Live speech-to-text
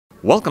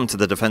Welcome to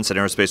the Defense and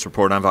Aerospace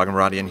Report. I'm Vago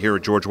Muradian here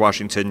at George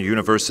Washington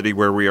University,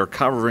 where we are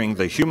covering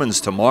the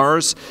Humans to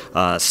Mars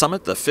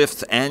Summit, the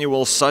 5th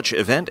annual such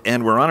event,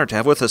 and we're honored to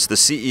have with us the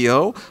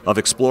CEO of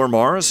Explore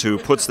Mars, who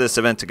puts this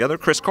event together,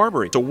 Chris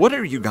Carberry. So what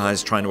are you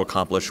guys trying to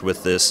accomplish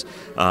with this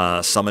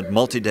summit,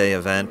 multi-day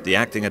event? The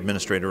acting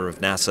administrator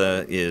of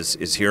NASA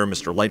is here,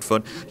 Mr.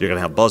 Lightfoot. You're going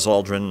to have Buzz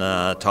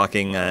Aldrin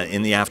talking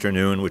in the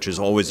afternoon, which is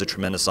always a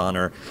tremendous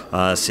honor,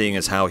 seeing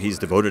as how he's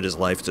devoted his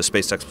life to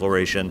space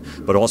exploration,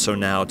 but also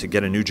now to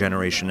get a new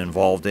generation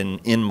involved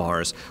in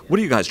Mars. What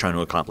are you guys trying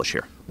to accomplish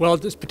here? Well,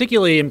 it's a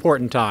particularly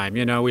important time.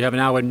 You know, we have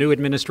now a new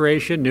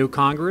administration, new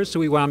Congress, so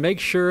we want to make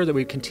sure that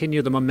we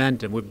continue the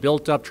momentum. We've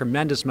built up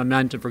tremendous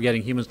momentum for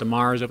getting humans to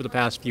Mars over the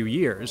past few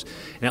years.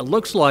 And it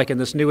looks like in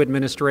this new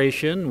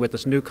administration, with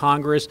this new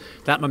Congress,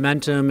 that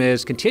momentum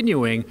is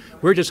continuing.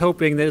 We're just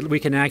hoping that we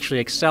can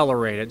actually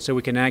accelerate it so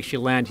we can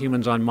actually land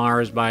humans on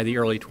Mars by the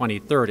early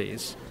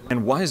 2030s.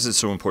 And why is it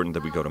so important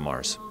that we go to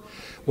Mars?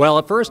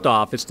 Well, first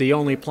off, it's the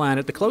only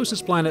planet, the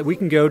closest planet we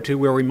can go to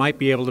where we might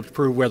be able to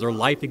prove whether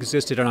life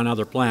existed on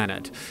another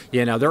planet.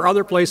 You know, there are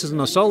other places in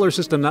the solar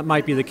system that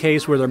might be the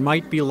case where there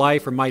might be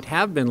life or might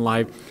have been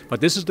life,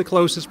 but this is the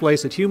closest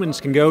place that humans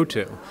can go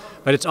to.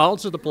 But it's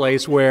also the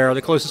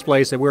closest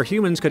place that where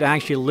humans could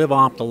actually live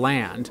off the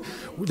land.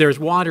 There's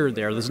water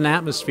there, there's an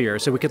atmosphere,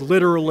 so we could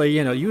literally,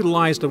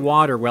 utilize the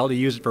water, to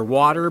use it for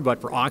water,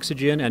 but for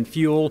oxygen and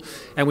fuel,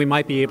 and we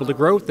might be able to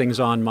grow things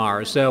on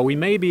Mars. So we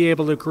may be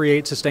able to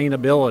create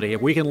sustainability.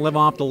 If we can live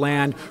off the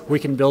land, we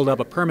can build up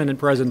a permanent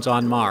presence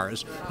on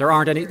Mars. There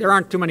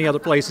aren't too many other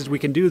places we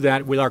can do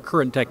that with our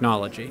current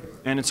technology.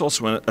 And it's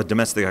also a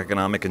domestic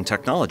economic and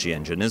technology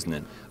engine, isn't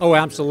it? Oh,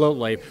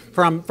 absolutely.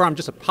 From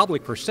just a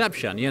public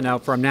perception,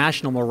 from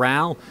national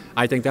morale,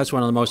 I think that's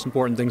one of the most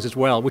important things as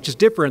well, which is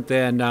different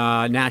than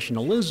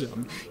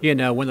nationalism.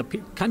 When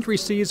the country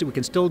sees that we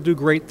can still do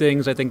great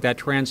things, I think that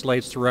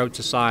translates throughout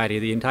society,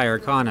 the entire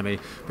economy.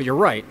 But you're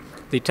right.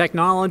 The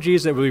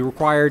technologies that we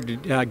require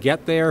to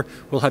get there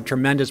will have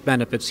tremendous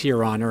benefits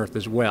here on Earth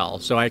as well.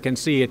 So I can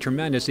see a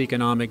tremendous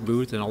economic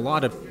boost and a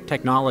lot of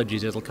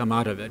technologies that will come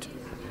out of it.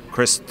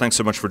 Chris, thanks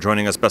so much for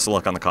joining us. Best of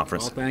luck on the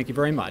conference. Well, thank you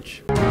very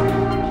much.